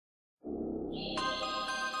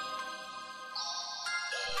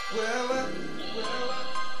Ouais,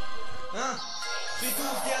 hein?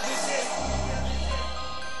 Fredo'w, guerre de sel.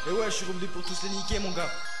 Et ouais, je suis revenu pour tous les niquer, mon gars.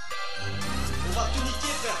 On va tout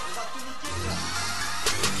niquer, frère.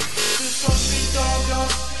 Ce soir, je suis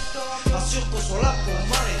d'ambiance. Pas sûr qu'on soit là pour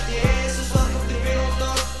m'arrêter. Ce soir, comme depuis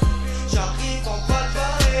longtemps, j'arrive en pas de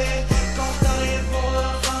barrer. Quand t'arrives au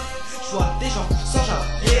refrain, je vois des gens sans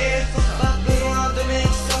jaillir. Pas besoin de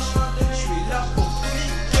message, je suis là pour tout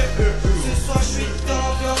niquer. Ce soir, je suis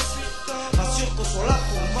d'ambiance. Pas sûr qu'on soit là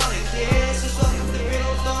pour m'arrêter. Ce soir, comme depuis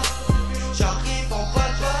longtemps, j'arrive en pas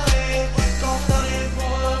de barrer. Quand t'arrives au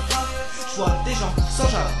refrain, je vois des gens sans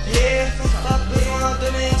jaillir. Pas besoin de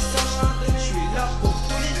message, je suis là pour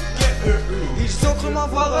tout niquer. Ils ont cru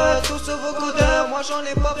m'avoir tous vos codeurs. Moi j'en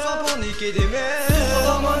ai pas besoin pour niquer des mères.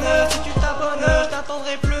 Dans mon heure, si tu t'abonnes, je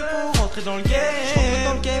t'attendrai plus pour rentrer dans le game. Je rentre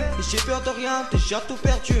dans le game et j'ai peur de rien. Déjà tout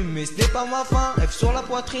perdu, mais ce n'est pas ma fin. F sur la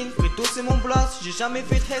poitrine, Fredo'w c'est mon blast. J'ai jamais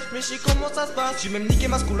fait de rêve, mais je sais comment ça se passe. J'ai même niqué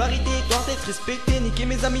ma scolarité, doit être respecté. Niquer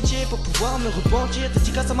mes amitiés pour pouvoir me repentir.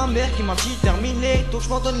 Dédicace à ma mère qui m'a dit terminé. Donc je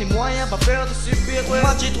m'en donne les moyens, pas peur de subir. On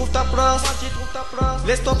m'a dit trouve ta place,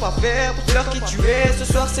 laisse-toi pas faire pour l'heure qui tu es. Ce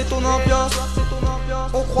soir c'est ton ambiance.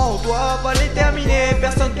 On croit on doit pas les terminer.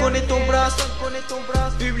 Personne connaît ton blast.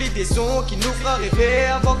 Publie des sons qui nous fera rêver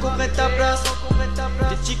avant qu'on prenne ta place.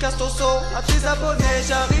 Dédicace ton son à tes abonnés.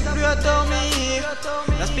 J'arrive plus à dormir.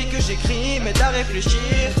 L'aspect que j'écris m'aide à réfléchir.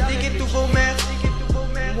 Déguer tous vos mères.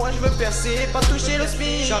 Moi je veux percer, pas toucher le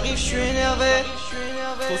SMIC. J'arrive, je suis énervé.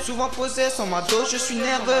 Trop souvent posé sans ma dose, je suis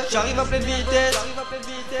nerveux. J'arrive à pleine vitesse.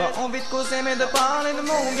 Pas envie de causer mais de parler de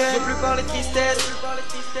mon game. Je veux plus parler de tristesse.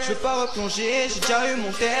 Je veux pas replonger, j'ai déjà eu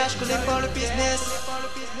mon terre. Je connais pas le business.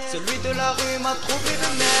 Celui de la rue m'a trouvé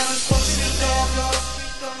de merde. Je crois que je suis dans.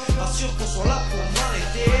 Pas sûr qu'on soit là pour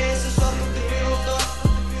m'arrêter. Ce soir comme depuis longtemps,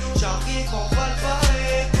 j'arrive en pas le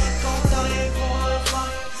barrer. Quand t'arrives au refrain,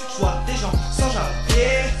 je vois des gens sans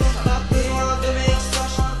jaillir. Pas besoin de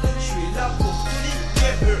message, je suis là pour tout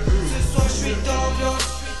niquer. Ce soir je suis d'ambiance.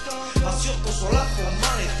 Pas sûr qu'on soit là pour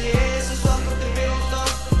m'arrêter. Ce soir comme depuis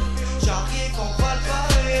longtemps, j'arrive en pas le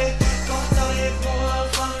barrer. Quand t'arrives au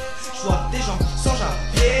refrain, je vois des gens sans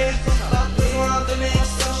jaillir. Pas besoin de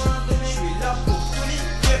message, je suis là pour tout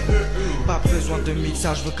niquer. Pas besoin de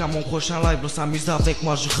mixage, je veux qu'à mon prochain live on s'amuse avec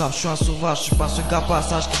moi. Je rappe, je suis un sauvage, je suis pas ce gars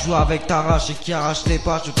passage qui joue avec ta rage et qui arrache les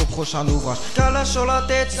pages de ton prochain ouvrage. Calage sur la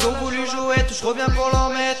tête, ils ont voulu jouer, je reviens pour l'en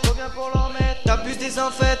mettre. T'abuses des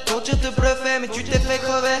enfêtes pour dire te bluffer, mais tu t'es fait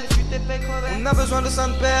crever. On a besoin de ça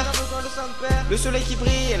de père. Le soleil qui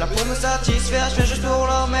brille est là pour me satisfaire. Je viens juste pour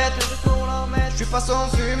l'en mettre. Je suis pas sans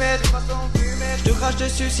fumette. Je te crache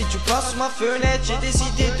dessus si tu passes sous ma fenêtre. J'ai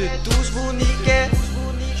décidé de tous vous niquer.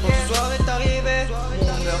 Je crois que ce soir est arrivé,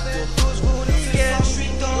 mon heure pour tous vous niquer. Je suis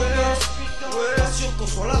dans l'ambiance, pas sûr qu'on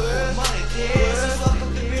soit là pour m'arrêter. Ce soir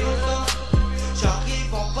comme depuis longtemps,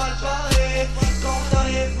 j'arrive en pas le barrer. Quand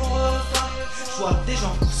t'arrives au refrain, je vois des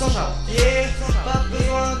gens sans jaillir. Pas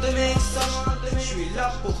besoin de message, je suis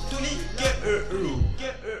là pour tout niquer.